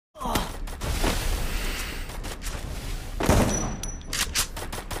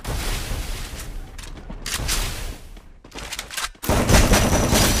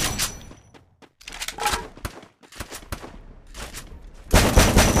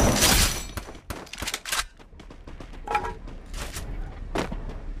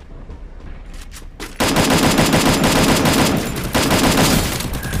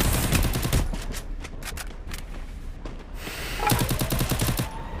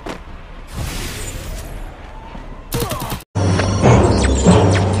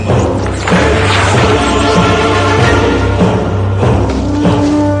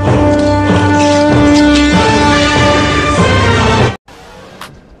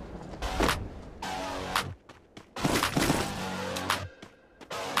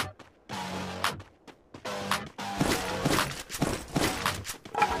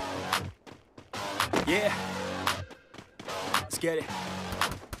get it.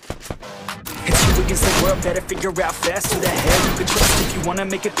 It's you against the world, better figure out fast who the hell you can trust. If you wanna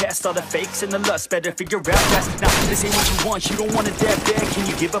make it past all the fakes and the lust, better figure out fast. Now, this ain't what you want, you don't want it that bad. Can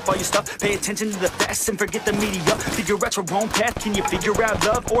you give up all your stuff? Pay attention to the facts and forget the media. Figure out your own path, can you figure out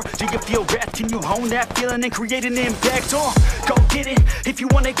love? Or do you feel wrath? Can you hone that feeling and create an impact? Go get it, if you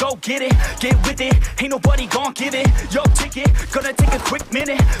want it, go get it. Get with it, ain't nobody gon' give it your ticket, gonna take a quick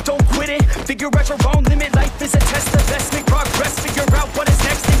minute, don't quit it. Figure out your own limit, life is a test of best. Make progress, figure out what is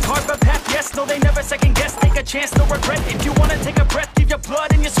next. Think hard but path, yes, no they never second guess. Take a chance, no regret. If you wanna take a breath, give your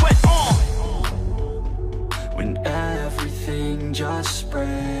blood and your sweat on. When everything just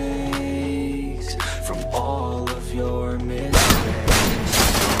breaks from all of your mistakes,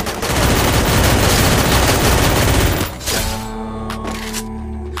 down,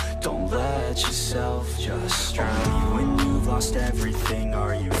 don't let yourself just drown. When you've lost everything,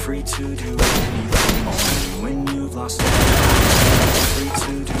 are you free to do anything? Only when you've lost everything, are you free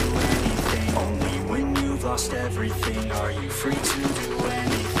to do anything? Only when you've lost everything, are you free to do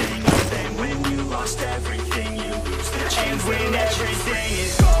anything? And then when you lost everything, you lose the chance. And when everything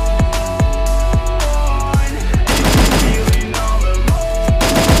is gone, and you're feeling all alone,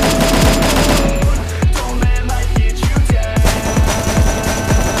 don't let life get you down.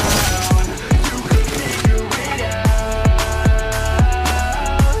 You could figure it out.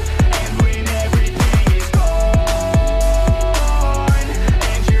 And when everything is gone,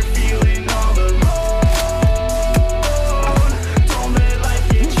 and you're feeling all alone, don't let life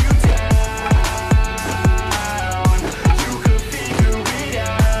get you down. You could figure it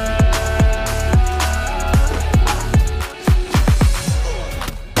out.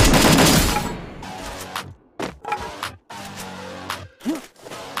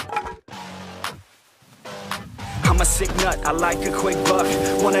 I'm a sick nut, I like a quick buck.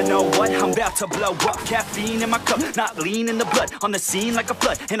 Wanna know what? I'm about to blow up. Caffeine in my cup, not lean in the blood. On the scene like a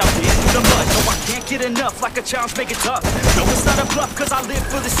flood, and I'm in through the mud. No, I can't get enough, like a challenge, make it tough. No, it's not a bluff, cause I live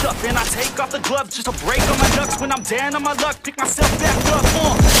for this stuff. And I take off the gloves just to break on my nuts. When I'm down on my luck, pick myself back up.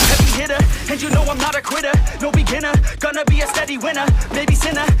 Heavy hitter, and you know I'm not a quitter. No beginner, gonna be a steady winner. Maybe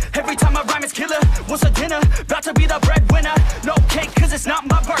sinner, every time I rhyme is killer. What's a dinner? About to be the breadwinner. No cake, cause it's not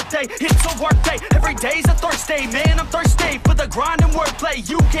my birthday. It's a work day, every day's a Thursday. Man, I'm thirsty for the grind and wordplay.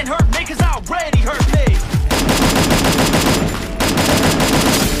 You can't hurt me, cause I already hurt me.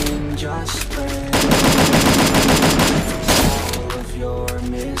 Just break all of your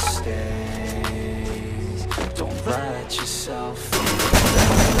mistakes. Don't let yourself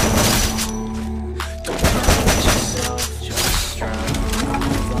down. Don't let yourself just drown. When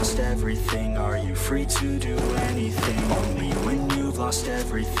you've lost everything, are you free to do anything? Only when you've lost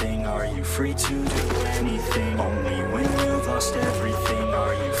everything, are you free to do anything? Only when you've lost everything,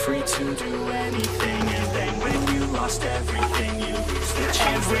 are you free to do anything? And then when you lost everything, you lose the chance.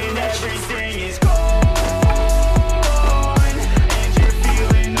 And when everything is gone, and you're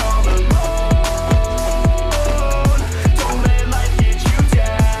feeling all alone, don't let life get you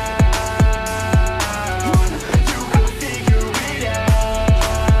down. You can figure it out.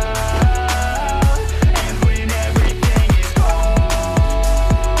 And when everything is gone,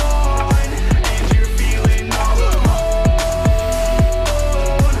 and you're feeling all alone,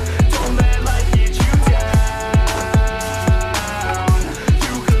 don't let life get you down.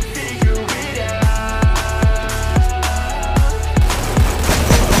 You can figure it out.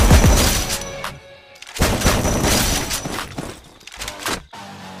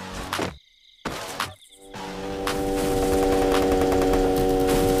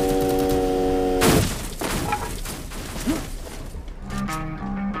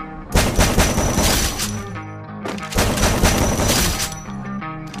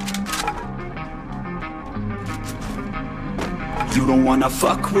 you don't wanna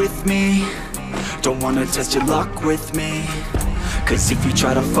fuck with me. Don't wanna test your luck with me. Cause if you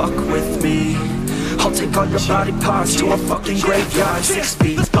try to fuck with me, I'll take all your body parts to a fucking graveyard 6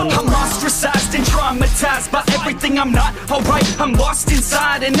 feet under. I'm ostracized and traumatized by everything I'm not. Alright, I'm lost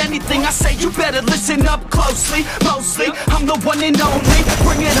inside, and anything I say you better listen up closely. Mostly, I'm the one and only.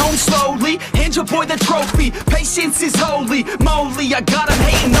 Bring it home slowly, hand your boy the trophy. Patience is holy moly. I got him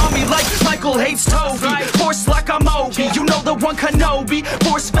hating on me like Michael hates Toby. Force like I'm Obi, you know the one Kenobi.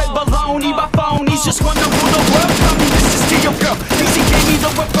 Force fed baloney by phonies, just wanna rule the world. Tell me this is to your girl. Easy gave me the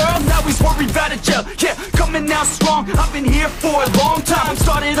referral, now he's worried about a jail. Yeah, coming out strong, I've been here for a long time.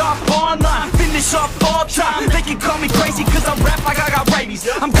 Started off online, finish off all time. They can call me crazy cause I rap like I got rabies.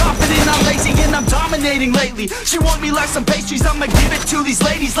 I'm confident, I'm lazy, and I'm dominating lately. She want me like some pastries, I'ma give it to these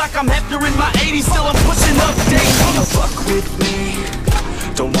ladies like I'm Hefner in my 80s. Still I'm pushing up days. Wanna fuck with me,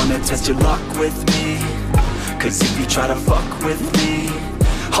 don't wanna test your luck with me. Cause if you try to fuck with me,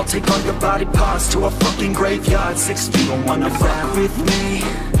 I'll take all your body parts to a fucking graveyard. 6 feet. Don't wanna fuck with me,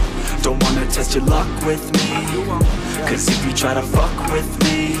 don't wanna test your luck with me. Cause if you try to fuck with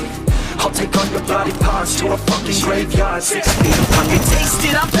me, I'll take all your body parts to a fucking graveyard. 6 feet. I can taste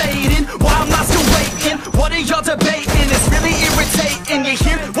it, I'm fading. Why am I still waiting? What are y'all debating? It's really irritating. You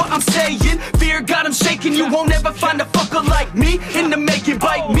hear what I'm saying? Fear got him shaking. You won't ever find a fucker like me in the making.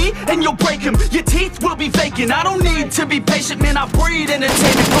 Bite me and you'll break him. Your teeth will be vacant. I don't need to be patient, man. I breed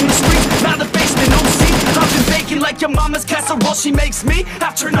entertainment from the street, not the basement. No, see, I've been baking like your mama's casserole. She makes me.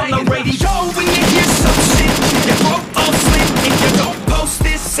 I turn on the radio when you hear some shit. You broke all sleep if you don't post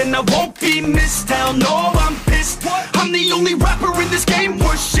this, and I won't be missed. Hell no, I'm pissed. I'm the only rapper in this game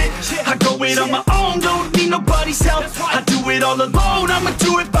worth shit. I go it on my own, don't need nobody's help. I do it all alone, I'ma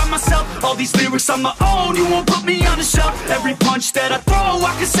do it by myself. All these lyrics on my own, you won't put me on the shelf. Every punch that I throw,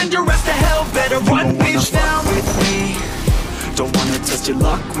 I can send your ass to hell. Better run, bitch, down with me. Don't wanna test your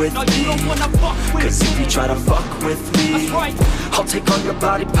luck with me. Cause if you try to fuck with me, I'll take all your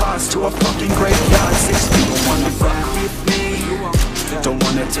body parts to a fucking graveyard. 6 feet. Don't wanna fuck with me, don't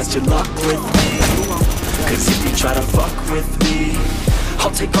wanna test your luck with me. Cause if you try to fuck with me,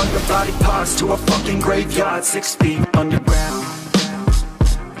 I'll take all your body parts to a fucking graveyard. 6 feet underground.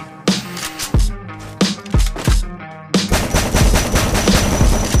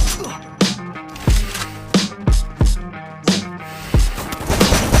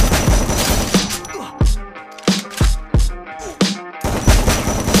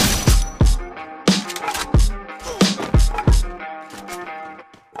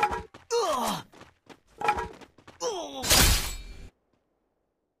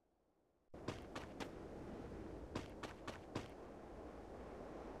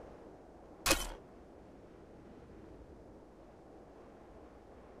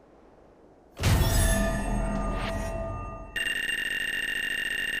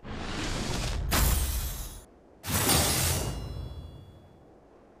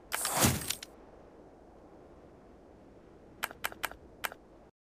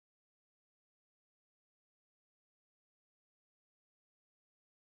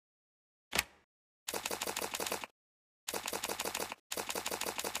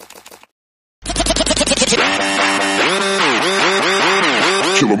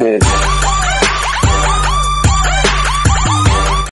 Kill 'em all.